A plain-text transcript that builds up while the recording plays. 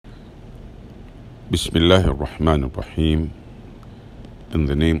Bismillah ar-Rahman ar-Rahim. In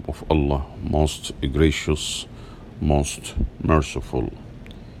the name of Allah, most gracious, most merciful.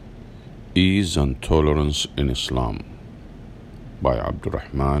 Ease and Tolerance in Islam by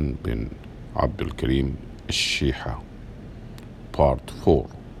Abdurrahman bin Abdul Karim al-Shiha. Part 4.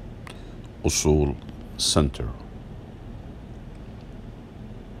 Usul Center.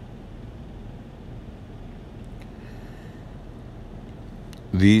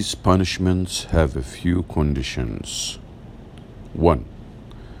 These punishments have a few conditions. 1.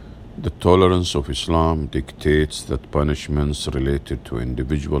 The tolerance of Islam dictates that punishments related to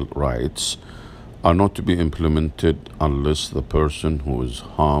individual rights are not to be implemented unless the person who is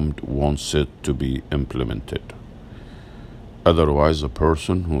harmed wants it to be implemented. Otherwise, a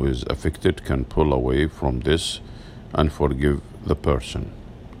person who is affected can pull away from this and forgive the person.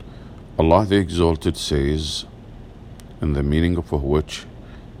 Allah the Exalted says, in the meaning of which,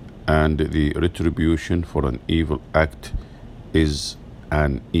 and the retribution for an evil act is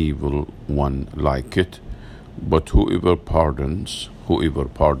an evil one like it, but whoever pardons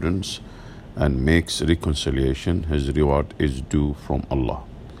and makes reconciliation, his reward is due from Allah.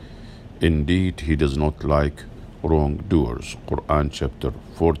 Indeed, He does not like wrongdoers. Quran chapter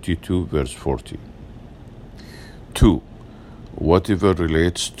 42 verse 40. 2. Whatever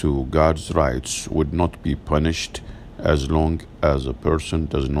relates to God's rights would not be punished as long as a person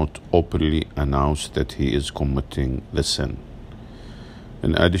does not openly announce that he is committing the sin.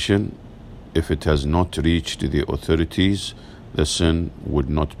 In addition, if it has not reached the authorities, the sin would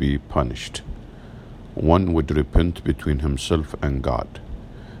not be punished. One would repent between himself and God.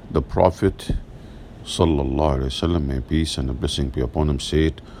 The Prophet ﷺ, may peace and a blessing be upon him,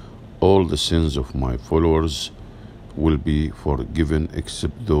 said, "All the sins of my followers will be forgiven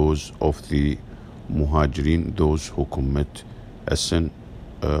except those of the Muhajirin, those who commit a sin."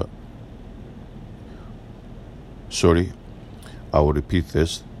 I will repeat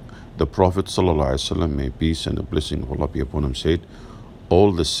this. The Prophet ﷺ, may peace and the blessing of Allah be upon him, said,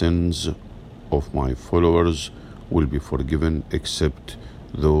 "All the sins of my followers will be forgiven except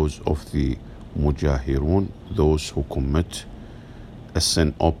those of the Mujahirun, those who commit a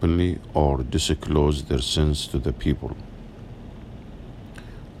sin openly or disclose their sins to the people."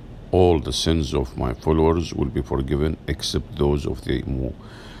 All the sins of my followers will be forgiven except those of the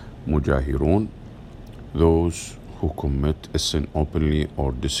Mujahirun, those who commit a sin openly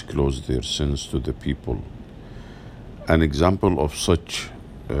or disclose their sins to the people. An example of such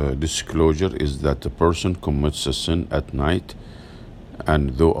disclosure is that a person commits a sin at night,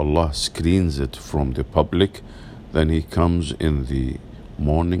 and though Allah screens it from the public, then he comes in the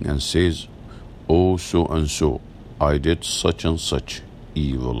morning and says, "Oh, so and so, I did such and such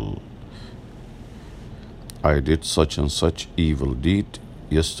evil. I did such and such evil deed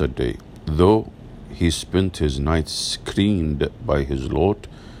yesterday." Though he spent his night screened by his Lord,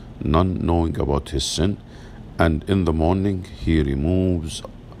 none knowing about his sin, and in the morning he removes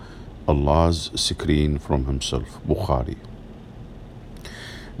Allah's screen from himself. Bukhari.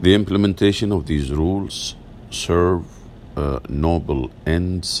 The implementation of these rules serve noble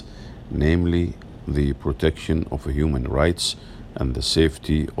ends, namely the protection of human rights and the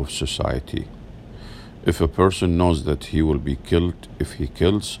safety of society. If a person knows that he will be killed if he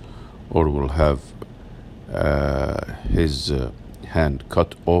kills, or will have his hand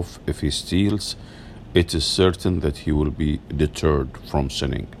cut off if he steals, it is certain that he will be deterred from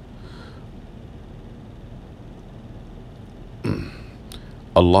sinning.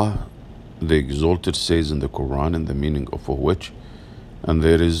 Allah the Exalted says in the Quran, in the meaning of which, "And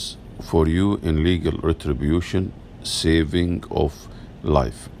there is for you in legal retribution saving of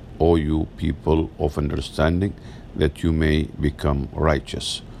life, O you people of understanding, that you may become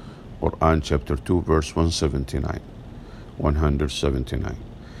righteous." Quran chapter 2 verse 179.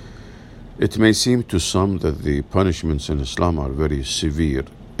 It may seem to some that the punishments in Islam are very severe.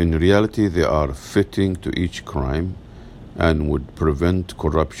 In reality, they are fitting to each crime and would prevent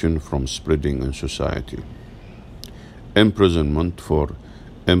corruption from spreading in society. Imprisonment, for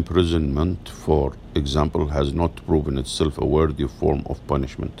example, has not proven itself a worthy form of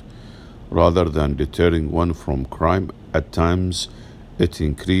punishment. Rather than deterring one from crime, at times it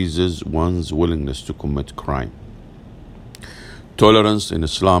increases one's willingness to commit crime. Tolerance in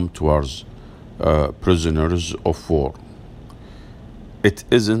Islam towards prisoners of war. It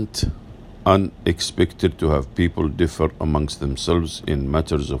isn't unexpected to have people differ amongst themselves in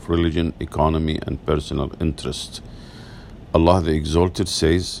matters of religion, economy, and personal interest. Allah the Exalted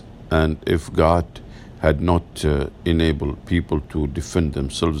says, "And if God had not enabled people to defend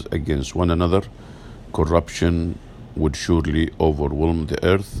themselves against one another, corruption would surely overwhelm the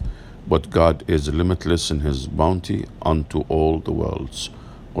earth, but God is limitless in His bounty unto all the worlds.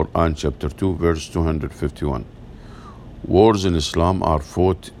 Quran chapter 2 verse 251. Wars in Islam are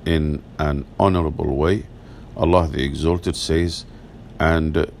fought in an honorable way. Allah the Exalted says,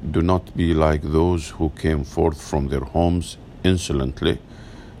 "And do not be like those who came forth from their homes insolently,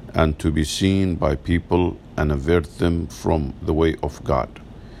 and to be seen by people, and avert them from the way of God.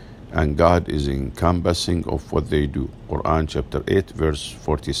 And God is encompassing of what they do." Quran chapter 8 verse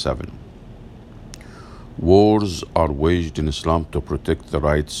 47. Wars are waged in Islam to protect the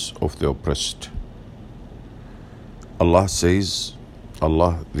rights of the oppressed. Allah says,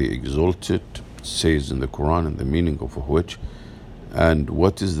 Allah the Exalted says in the Quran, and the meaning of which, "And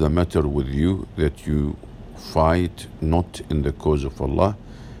what is the matter with you that you fight not in the cause of Allah,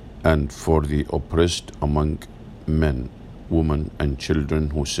 and for the oppressed among men, women and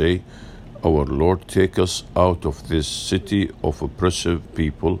children who say, Our Lord, take us out of this city of oppressive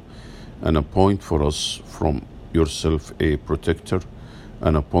people, and appoint for us from yourself a protector,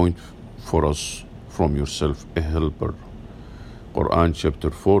 and appoint for us from yourself a helper." Quran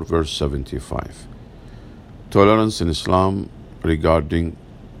chapter 4 verse 75. Tolerance in Islam regarding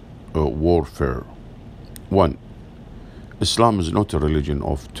warfare. 1. Islam is not a religion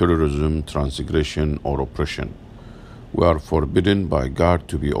of terrorism, transgression, or oppression. We are forbidden by God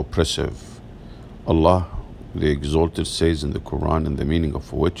to be oppressive. Allah the Exalted says in the Quran, and the meaning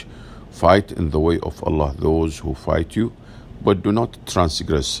of which, "Fight in the way of Allah those who fight you, but do not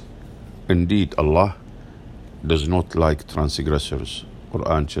transgress. Indeed, Allah does not like transgressors."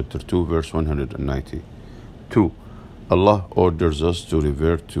 Quran chapter 2 verse 190. 2. Allah orders us to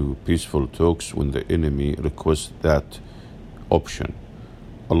revert to peaceful talks when the enemy requests that option.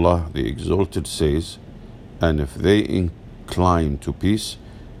 Allah the Exalted says, "And if they incline to peace,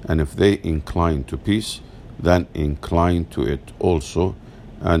 then incline to it also,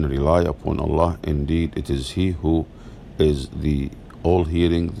 and rely upon Allah. Indeed, it is He who is the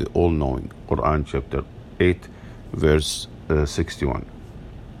all-hearing, the all-knowing." Quran chapter 8 verse 61.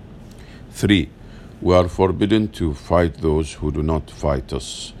 3. We are forbidden to fight those who do not fight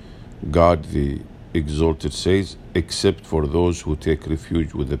us. God the Exalted says, "Except for those who take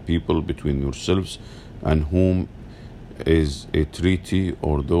refuge with the people between yourselves, and whom is a treaty,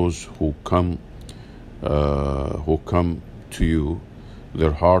 or those who come to you,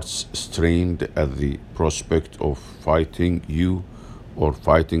 their hearts strained at the prospect of fighting you or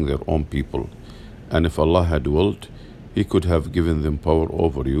fighting their own people. And if Allah had willed, He could have given them power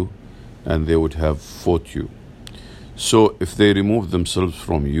over you, and they would have fought you. So if they remove themselves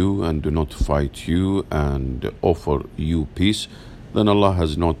from you and do not fight you and offer you peace, then Allah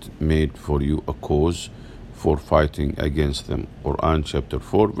has not made for you a cause for fighting against them." Quran chapter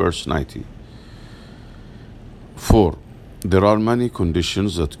 4 verse 90. 4. There are many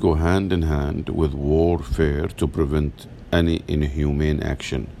conditions that go hand in hand with warfare to prevent any inhumane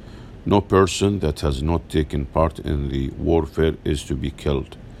action. No person that has not taken part in the warfare is to be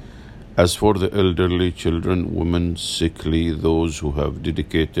killed. As for the elderly, children, women, sickly, those who have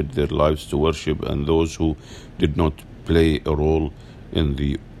dedicated their lives to worship, and those who did not play a role in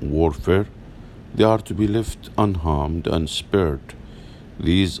the warfare, they are to be left unharmed and spared.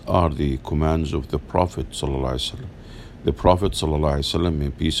 These are the commands of the Prophet ﷺ. The Prophet ﷺ, may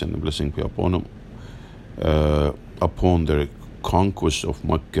peace and blessing be upon him, upon the conquest of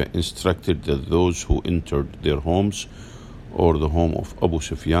Mecca, instructed that those who entered their homes or the home of Abu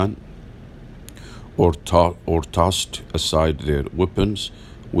Sufyan, or tossed aside their weapons,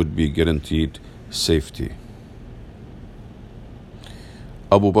 would be guaranteed safety.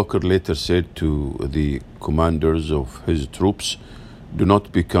 Abu Bakr later said to the commanders of his troops, "Do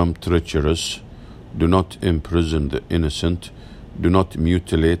not become treacherous, do not imprison the innocent, do not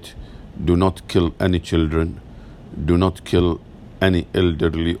mutilate, do not kill any children, do not kill any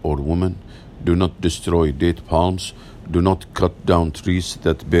elderly or woman, do not destroy date palms, do not cut down trees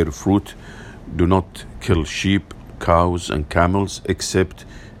that bear fruit, do not kill sheep, cows, and camels, except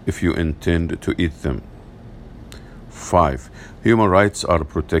if you intend to eat them." 5. Human rights are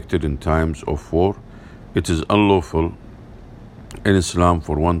protected in times of war. It is unlawful in Islam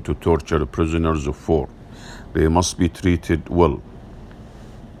for one to torture prisoners of war. They must be treated well.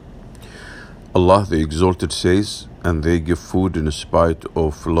 Allah the Exalted says, "And they give food in spite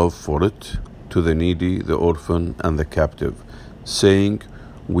of love for it to the needy, the orphan, and the captive, saying,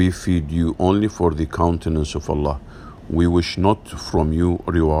 We feed you only for the countenance of Allah. We wish not from you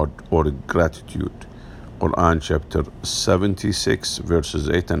reward or gratitude." Quran chapter 76 verses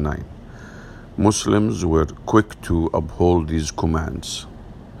 8 and 9. Muslims were quick to uphold these commands.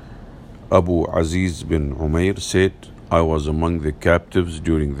 Abu Aziz bin Umair said, I was among the captives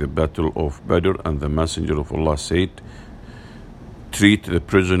during the battle of Badr, and the Messenger of Allah said, treat the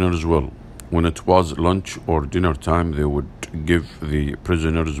prisoners well. When it was lunch or dinner time, they would give the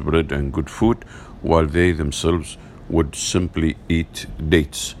prisoners bread and good food, while they themselves would simply eat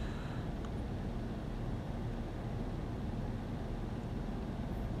dates.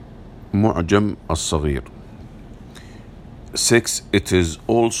 Mu'jam al-Saghir. 6. It is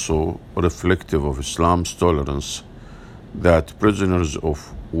also reflective of Islam's tolerance that prisoners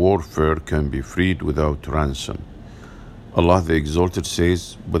of warfare can be freed without ransom. Allah the Exalted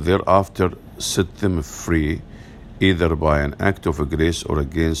says, but thereafter set them free, either by an act of grace or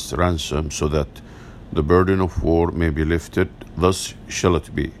against ransom, so that the burden of war may be lifted. Thus shall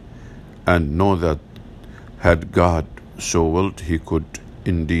it be. And know that had God so willed, he could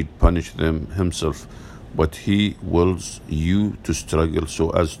indeed punish them himself, but he wills you to struggle so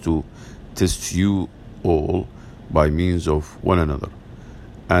as to test you all by means of one another.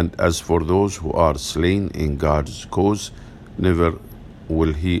 And as for those who are slain in God's cause, never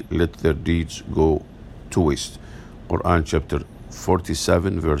will he let their deeds go to waste. Quran chapter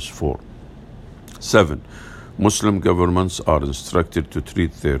 47 verse 4. 7. Muslim governments are instructed to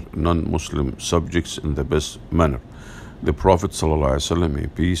treat their non-Muslim subjects in the best manner. The Prophet ﷺ, may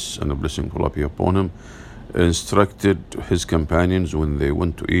peace and a blessing of Allah be upon him, instructed his companions when they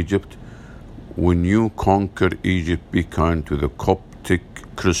went to Egypt, when you conquer Egypt, be kind to the Coptic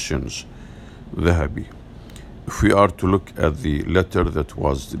Christians. Dhahabi. If we are to look at the letter that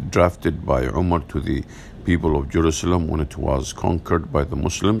was drafted by Umar to the people of Jerusalem when it was conquered by the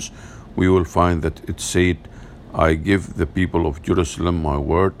Muslims, we will find that it said, I give the people of Jerusalem my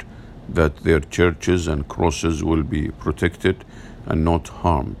word that their churches and crosses will be protected and not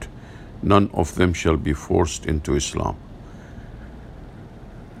harmed. None of them shall be forced into Islam.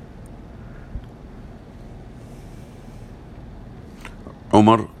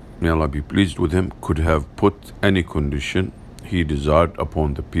 Umar, may Allah be pleased with him, could have put any condition he desired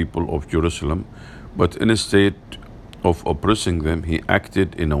upon the people of Jerusalem, but instead of oppressing them, he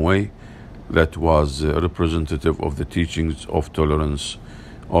acted in a way that was representative of the teachings of tolerance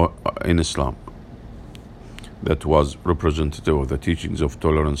in Islam. That was representative of the teachings of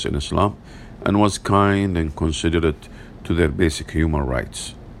tolerance in Islam, and was kind and considerate to their basic human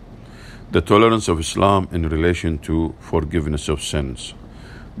rights. The tolerance of Islam in relation to forgiveness of sins.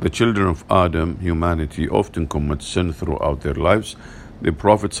 The children of Adam, humanity, often commit sin throughout their lives. The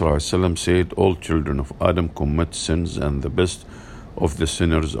Prophet ﷺ said, all children of Adam commit sins, and the best of the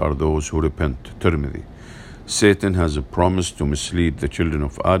sinners are those who repent. Tirmidhi. Satan has a promise to mislead the children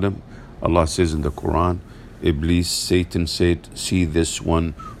of Adam. Allah says in the Quran, Iblis, Satan said, see this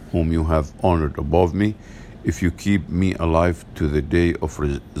one whom you have honored above me. If you keep me alive to the day of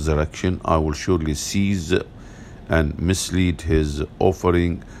resurrection, I will surely seize and mislead his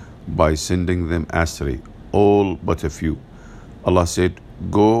offering by sending them astray, all but a few. Allah said,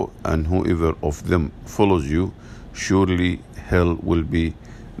 go, and whoever of them follows you, surely hell will be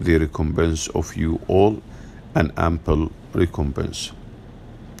the recompense of you all, an ample recompense.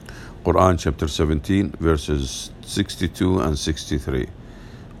 Quran chapter 17 verses 62 and 63.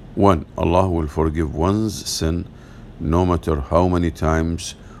 1. Allah will forgive one's sin no matter how many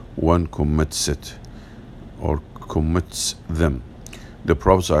times one commits it or commits them. The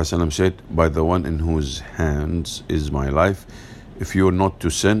Prophet ﷺ said, by the one in whose hands is my life, if you were not to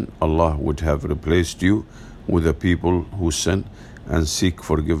sin, Allah would have replaced you with the people who sin and seek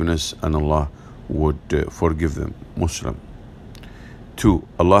forgiveness, and Allah would forgive them. Muslim. 2.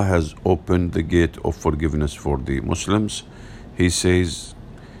 Allah has opened the gate of forgiveness for the Muslims. He says,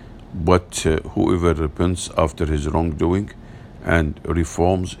 but whoever repents after his wrongdoing and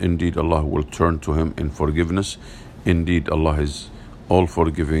reforms, indeed Allah will turn to him in forgiveness. Indeed Allah is all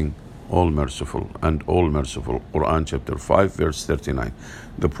forgiving, all merciful, and all merciful. Quran chapter 5 verse 39.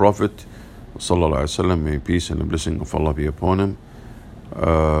 The Prophet ﷺ, may peace and the blessing of Allah be upon him,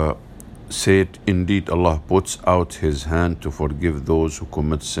 said, indeed Allah puts out his hand to forgive those who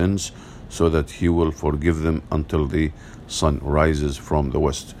commit sins, so that he will forgive them until the sun rises from the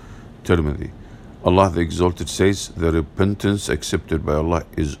west. Tirmidhi. Allah the Exalted says, the repentance accepted by Allah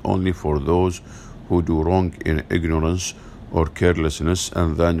is only for those who do wrong in ignorance or carelessness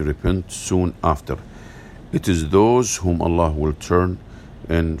and then repent soon after. It is those whom Allah will turn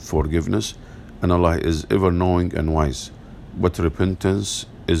in forgiveness, and Allah is ever knowing and wise. But repentance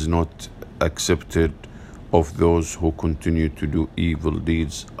is not accepted of those who continue to do evil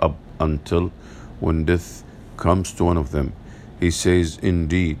deeds up until when death comes to one of them. He says,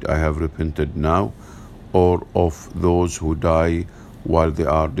 indeed, I have repented now, or of those who die while they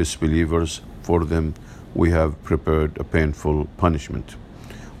are disbelievers. For them we have prepared a painful punishment.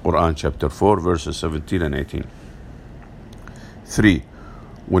 Quran chapter 4 verses 17 and 18. 3.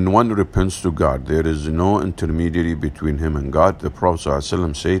 When one repents to God, there is no intermediary between him and God. The Prophet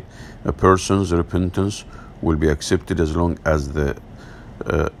ﷺ said, a person's repentance will be accepted as long as the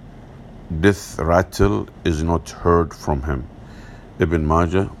death rattle is not heard from him. Ibn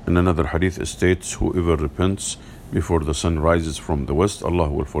Majah in another hadith states, whoever repents before the sun rises from the west, Allah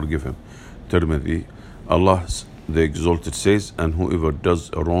will forgive him. Tirmidhi, Allah the Exalted says, and whoever does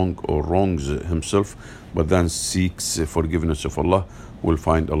a wrong or wrongs himself but then seeks forgiveness of Allah will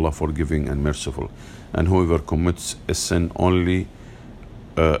find Allah forgiving and merciful. And whoever commits a sin only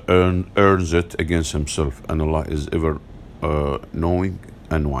earns it against himself, and Allah is ever knowing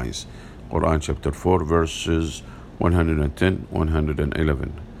and wise. Quran chapter 4 verses 110,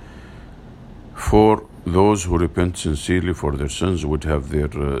 111. 4. Those who repent sincerely for their sins would have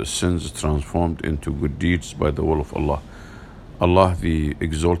their sins transformed into good deeds by the will of Allah. Allah the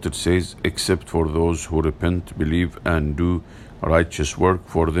Exalted says, except for those who repent, believe and do righteous work,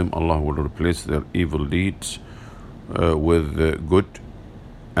 for them Allah will replace their evil deeds with good,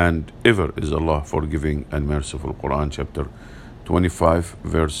 and ever is Allah forgiving and merciful. Quran chapter 25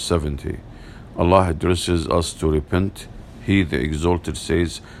 verse 70. Allah addresses us to repent. He the Exalted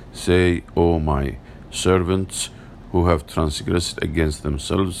says, say, O my servants who have transgressed against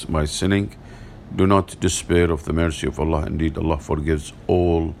themselves by sinning, do not despair of the mercy of Allah. Indeed, Allah forgives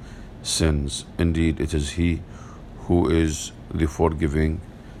all sins. Indeed, it is He who is the forgiving,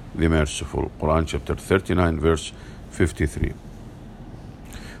 the merciful. Quran chapter 39 verse 53.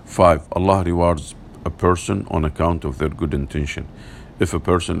 5. Allah rewards a person on account of their good intention. If a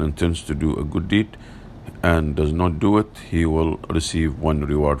person intends to do a good deed and does not do it, he will receive one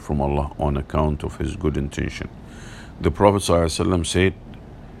reward from Allah on account of his good intention. The Prophet ﷺ said,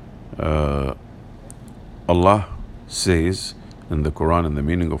 Allah says in the Quran, and the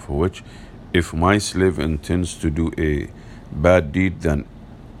meaning of which, if my slave intends to do a bad deed, then,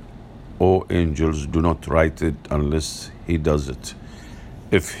 O angels, do not write it unless he does it.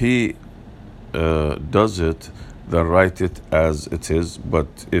 If he does it, then write it as it is,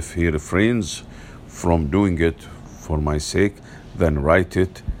 but if he refrains from doing it for my sake, then write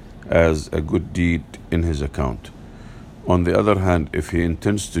it as a good deed in his account. On the other hand, if he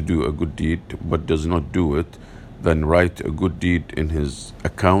intends to do a good deed but does not do it, then write a good deed in his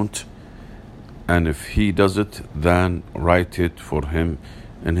account, and if he does it, then write it for him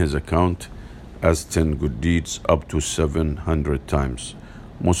in his account as 10 good deeds up to 700 times.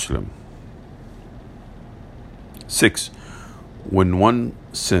 Muslim. 6. When one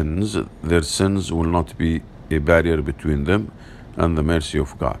sins, their sins will not be a barrier between them and the mercy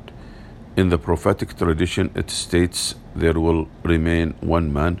of God. In the prophetic tradition, it states there will remain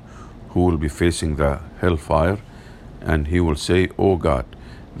one man who will be facing the hellfire, and he will say, O God,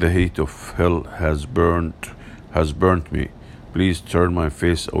 the heat of hell has burnt me. Please turn my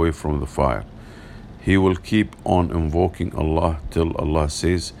face away from the fire. He will keep on invoking Allah till Allah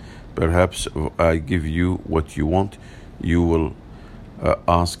says, perhaps if I give you what you want, you will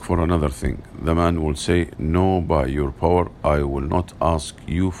ask for another thing. The man will say, no, by your power, I will not ask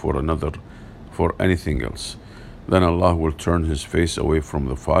you for anything else. Then Allah will turn his face away from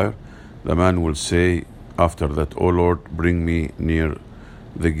the fire. The man will say after that, O Lord, bring me near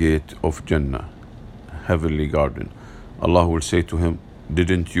the gate of Jannah, heavenly garden. Allah will say to him,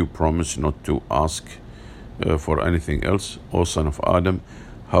 didn't you promise not to ask for anything else? O son of Adam,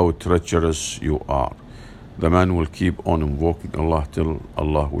 how treacherous you are. The man will keep on invoking Allah till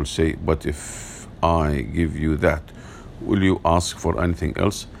Allah will say, but if I give you that, will you ask for anything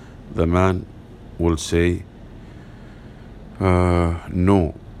else? The man will say,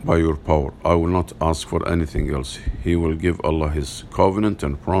 no, by your power, I will not ask for anything else. He will give Allah his covenant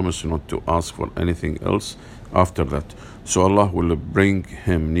and promise not to ask for anything else after that. So Allah will bring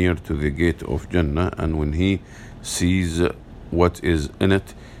him near to the gate of Jannah, and when he sees what is in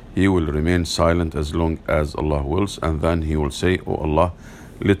it, he will remain silent as long as Allah wills, and then he will say, O Allah,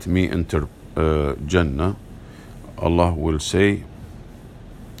 let me enter Jannah. Allah will say,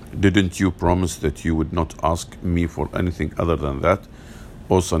 didn't you promise that you would not ask me for anything other than that?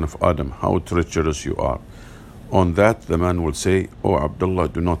 O son of Adam, how treacherous you are. On that, the man will say, O Abdullah,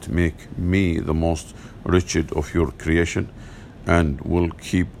 do not make me the most wretched of your creation, and will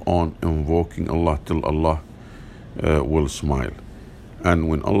keep on invoking Allah till Allah will smile. And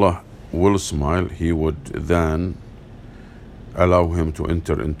when Allah will smile, he would then allow him to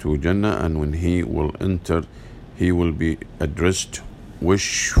enter into Jannah, and when he will enter, he will be addressed,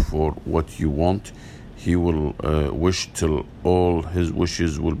 wish for what you want. he will wish till all his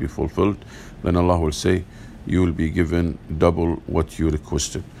wishes will be fulfilled. Then Allah will say, you will be given double what you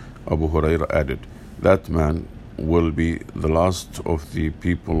requested. Abu Huraira added, that man will be the last of the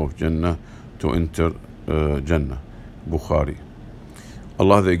people of Jannah to enter Jannah. Bukhari.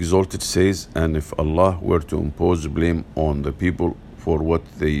 Allah the Exalted says, and if Allah were to impose blame on the people for what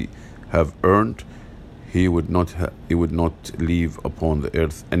they have earned, he would not leave upon the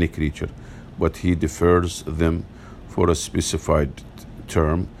earth any creature, but he defers them for a specified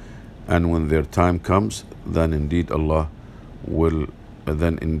term, and when their time comes, then indeed Allah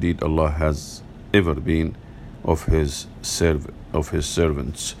has ever been of his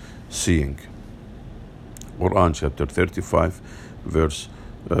servants seeing. Quran chapter 35 verse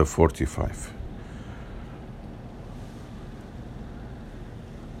 45.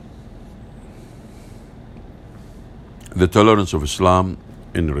 The tolerance of Islam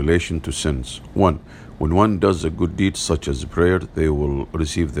in relation to sins. 1. When one does a good deed such as prayer, they will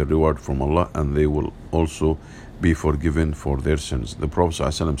receive their reward from Allah, and they will also be forgiven for their sins. The Prophet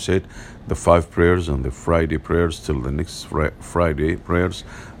ﷺ said, the 5 prayers and the Friday prayers till the next Friday prayers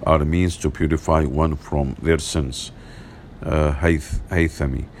are a means to purify one from their sins.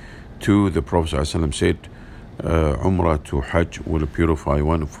 Haythami. 2. The Prophet ﷺ said, Umrah to Hajj will purify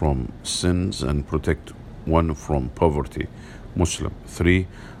one from sins and protect one from poverty. Muslim. 3.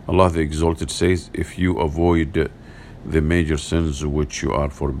 Allah the Exalted says, if you avoid the major sins which you are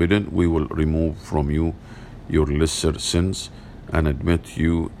forbidden, we will remove from you your lesser sins and admit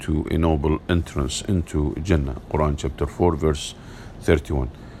you to a noble entrance into Jannah. Quran chapter 4 verse 31.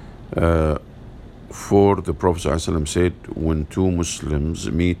 4. The Prophet ﷺ said, when two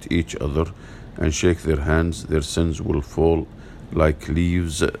Muslims meet each other and shake their hands, their sins will fall like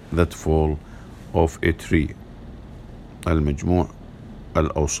leaves that fall off a tree. Al-Majmu'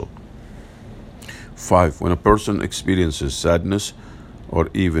 Al-Awsat. 5. When a person experiences sadness or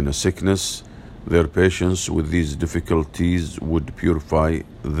even a sickness, their patience with these difficulties would purify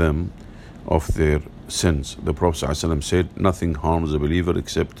them of their sins. The Prophet ﷺ said, nothing harms a believer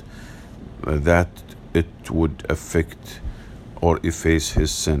except that it would affect or efface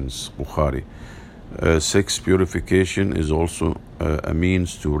his sins. Bukhari. 6. Purification is also a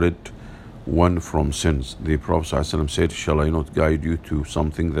means to rid one from sins. The Prophet ﷺ said, shall I not guide you to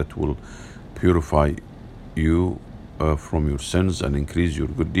something that will purify you from your sins and increase your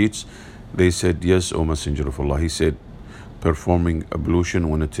good deeds? They said, yes, O Messenger of Allah. He said, performing ablution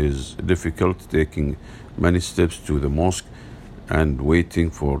when it is difficult, taking many steps to the mosque, and waiting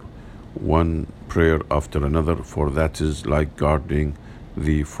for one prayer after another, for that is like guarding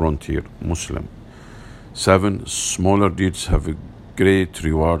the frontier. Muslim. 7. Smaller deeds have great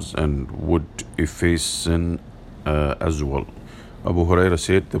rewards and would efface sin as well. Abu Huraira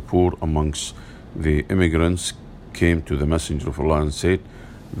said, the poor amongst the immigrants came to the Messenger of Allah and said,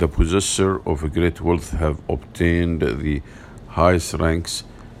 the possessor of a great wealth have obtained the highest ranks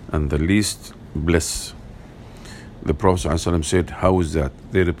and the least bliss. The Prophet ﷺ said, how is that?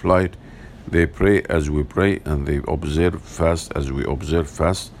 They replied, they pray as we pray, and they observe fast as we observe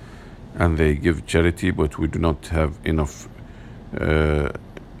fast, and they give charity, but we do not have enough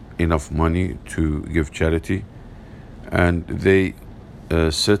money to give charity, and they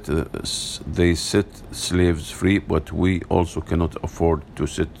set slaves free, but we also cannot afford to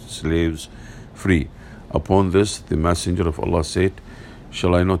set slaves free. Upon this, the Messenger of Allah said,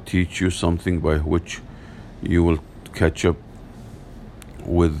 shall I not teach you something by which you will catch up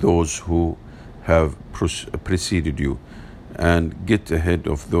with those who have preceded you and get ahead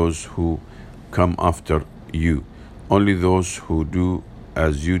of those who come after you? Only those who do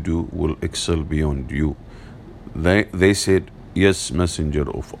as you do will excel beyond you. They said, yes, Messenger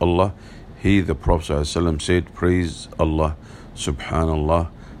of Allah. He, the Prophet ﷺ, said, praise Allah, Subhanallah,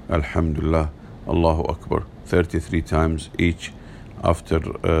 Alhamdulillah, Allahu Akbar, 33 times each after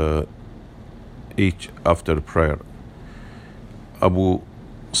prayer. Abu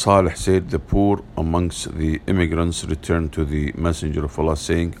Salih said, the poor amongst the immigrants returned to the Messenger of Allah,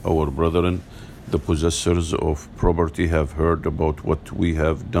 saying, our brethren, the possessors of property, have heard about what we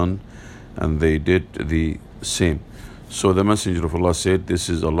have done, and they did the same. So the Messenger of Allah said, this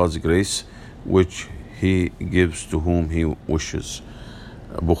is Allah's grace, which He gives to whom He wishes.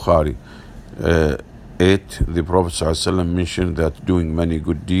 Bukhari. 8. The Prophet ﷺ mentioned that doing many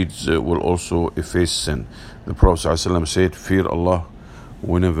good deeds will also efface sin. The Prophet ﷺ said, fear Allah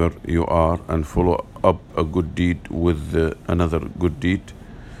whenever you are, and follow up a good deed with another good deed,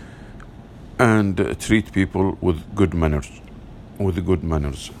 and treat people with good manners.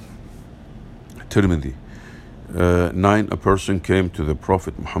 Tirmidhi. 9. A person came to the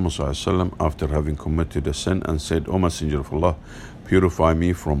Prophet Muhammad ﷺ after having committed a sin and said, O Messenger of Allah, purify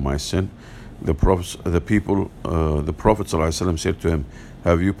me from my sin. The Prophet ﷺ said to him,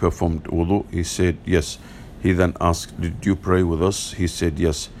 have you performed wudu? He said, yes. He then asked, did you pray with us? He said,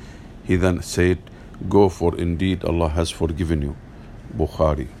 yes. He then said, go, for indeed Allah has forgiven you.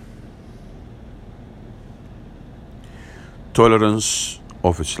 Bukhari. Tolerance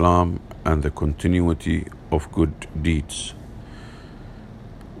of Islam and the continuity of good deeds.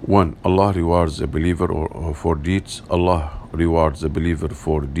 1. Allah rewards a believer for deeds. Allah rewards a believer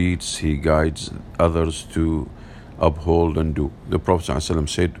for deeds he guides others to uphold and do. The Prophet ﷺ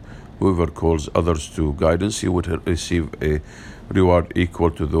said, whoever calls others to guidance, he would receive a reward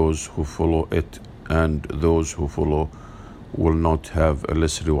equal to those who follow it, and those who follow will not have a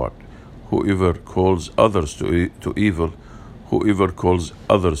less reward. Whoever calls others to evil,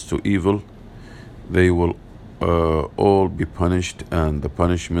 they will all be punished, and the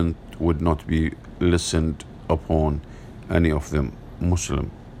punishment would not be lessened upon any of them.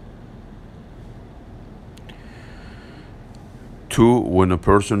 Muslim. 2. When a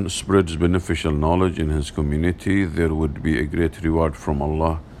person spreads beneficial knowledge in his community, there would be a great reward from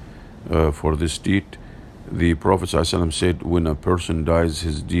Allah for this deed. The Prophet ﷺ said, when a person dies,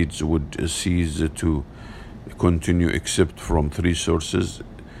 his deeds would cease to continue except from 3 sources: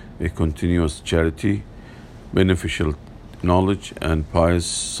 a continuous charity, beneficial knowledge, and pious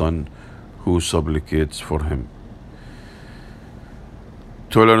son who supplicates for him.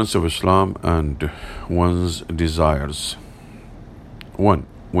 Tolerance of Islam and one's desires. 1.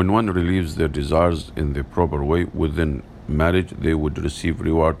 When one relieves their desires in the proper way within marriage, they would receive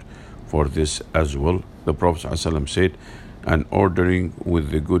reward for this as well. The Prophet ﷺ said, and ordering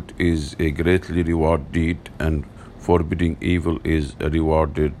with the good is a greatly rewarded deed, and forbidding evil is a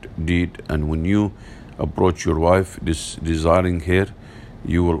rewarded deed. And when you approach your wife desiring her,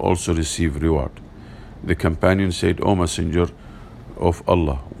 you will also receive reward. The companion said, O Messenger of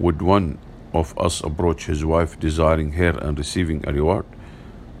Allah, would one of us approach his wife desiring her and receiving a reward?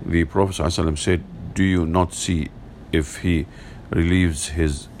 The Prophet ﷺ said, do you not see if he relieves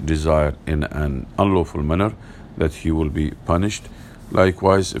his desire in an unlawful manner that he will be punished?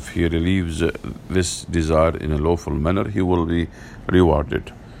 Likewise, if he relieves this desire in a lawful manner, he will be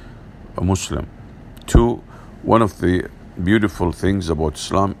rewarded. A Muslim. 2. One of the beautiful things about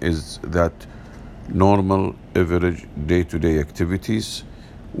Islam is that normal, average, day-to-day activities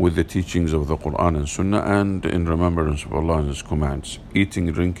with the teachings of the Quran and Sunnah, and in remembrance of Allah and His commands.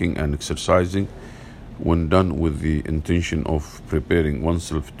 Eating, drinking, and exercising, when done with the intention of preparing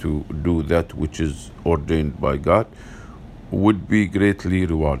oneself to do that which is ordained by God, would be greatly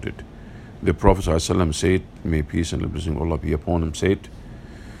rewarded. The Prophet ﷺ said, may peace and blessing of Allah be upon him, said,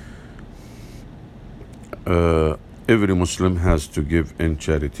 every Muslim has to give in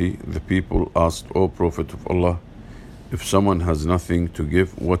charity. The people asked, O Prophet of Allah, if someone has nothing to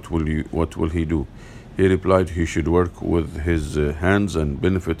give, what will he do? He replied, he should work with his hands and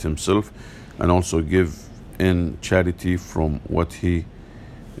benefit himself, and also give in charity from what he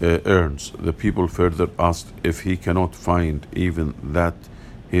earns. The people further asked, if he cannot find even that,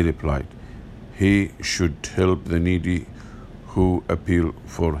 he replied, he should help the needy who appeal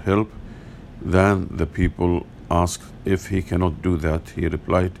for help. Then the people asked, if he cannot do that, he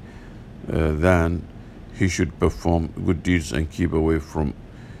replied, then he should perform good deeds and keep away from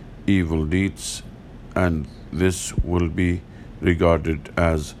evil deeds, and this will be regarded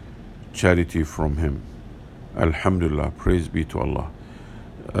as charity from him. Alhamdulillah, praise be to Allah.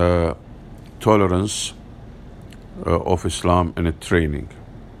 Tolerance of Islam in a training.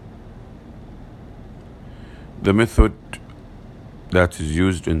 The method that is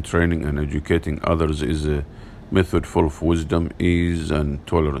used in training and educating others is a method full of wisdom, ease, and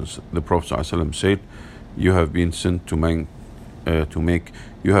tolerance. The Prophet ﷺ said, you have been sent to make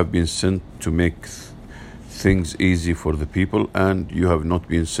things easy for the people, and you have not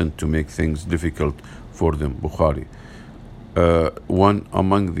been sent to make things difficult for them. Bukhari. One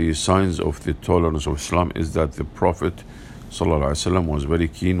among the signs of the tolerance of Islam is that the Prophet ﷺ was very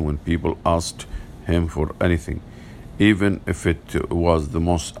keen when people asked him for anything, even if it was the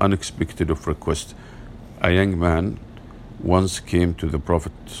most unexpected of requests. A young man once came to the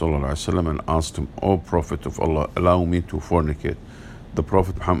Prophet ﷺ and asked him, O Prophet of Allah, allow me to fornicate. The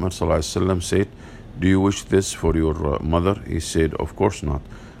Prophet Muhammad ﷺ said, do you wish this for your mother? He said, of course not.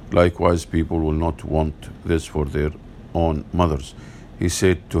 Likewise, people will not want this for their own mothers. He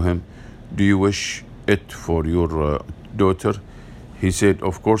said to him, do you wish it for your daughter? He said,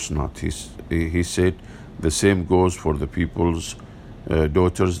 of course not. He said, the same goes for the people's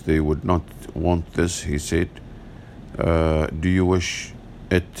daughters. They would not want this. He said, Do you wish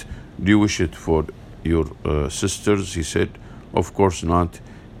it? Do you wish it for your sisters? He said, of course not.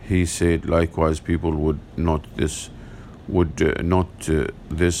 He said, likewise, people would not this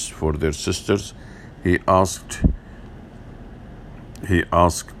for their sisters. He asked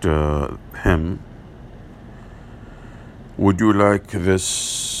him, would you like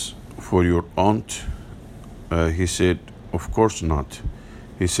this for your aunt? He said, of course not.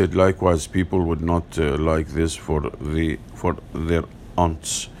 He said, likewise, people would not like this for their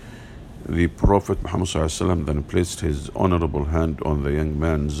aunts. The Prophet Muhammad ﷺ then placed his honorable hand on the young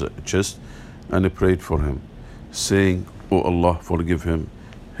man's chest and prayed for him, saying, O Allah, forgive him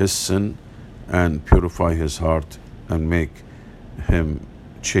his sin and purify his heart and make him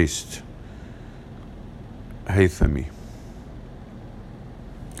chaste. Haythami.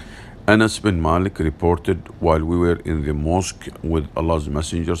 Anas bin Malik reported, while we were in the mosque with Allah's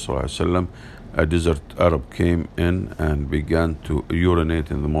Messenger ﷺ, a desert Arab came in and began to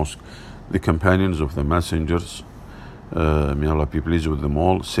urinate in the mosque. The companions of the messengers, may Allah be pleased with them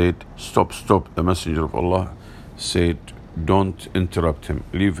all, said, Stop. The Messenger of Allah said, don't interrupt him,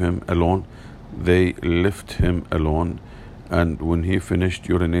 leave him alone. They left him alone, and when he finished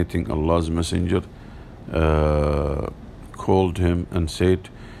urinating, Allah's Messenger called him and said,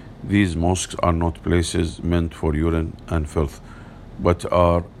 these mosques are not places meant for urine and filth, but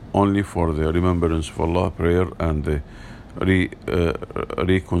are only for the remembrance of Allah, prayer, and the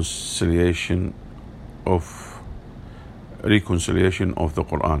reconciliation of the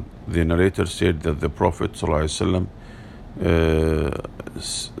Quran. The narrator said that the Prophet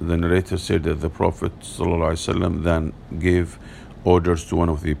ﷺ then gave orders to one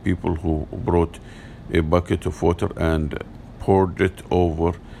of the people who brought a bucket of water and poured it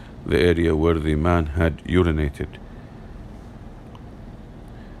over the area where the man had urinated.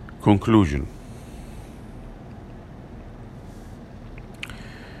 Conclusion.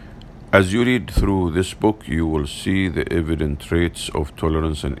 As you read through this book, you will see the evident traits of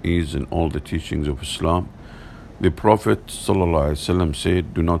tolerance and ease in all the teachings of Islam. The Prophet ﷺ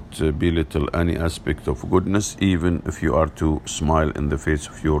said, do not belittle any aspect of goodness, even if you are to smile in the face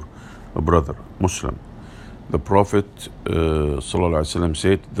of your brother, Muslim. The Prophet ﷺ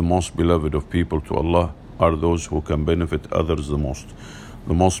said, the most beloved of people to Allah are those who can benefit others the most.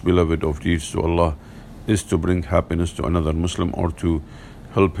 The most beloved of deeds to Allah is to bring happiness to another Muslim, or to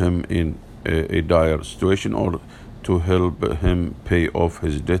help him in a dire situation, or to help him pay off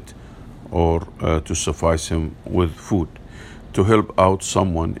his debt, or to suffice him with food. To help out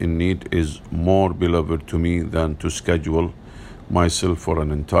someone in need is more beloved to me than to schedule myself for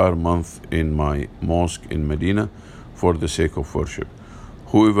an entire month in my mosque in Medina for the sake of worship.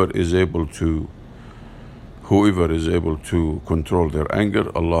 Whoever is able to control their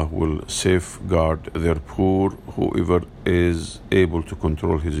anger, Allah will safeguard their poor. Whoever is able to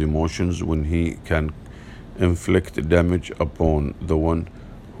control his emotions, when he can inflict damage upon the one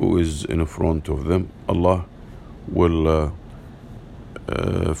who is in front of them, Allah will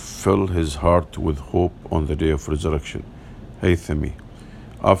fill his heart with hope on the day of resurrection. Haythami.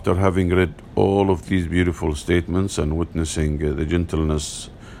 After having read all of these beautiful statements and witnessing the gentleness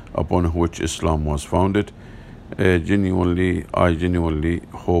upon which Islam was founded, I genuinely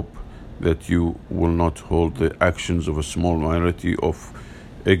hope that you will not hold the actions of a small minority of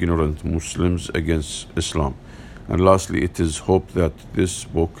ignorant Muslims against Islam. And lastly, it is hoped that this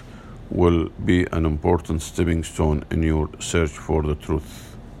book will be an important stepping stone in your search for the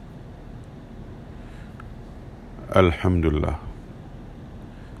truth. Alhamdulillah.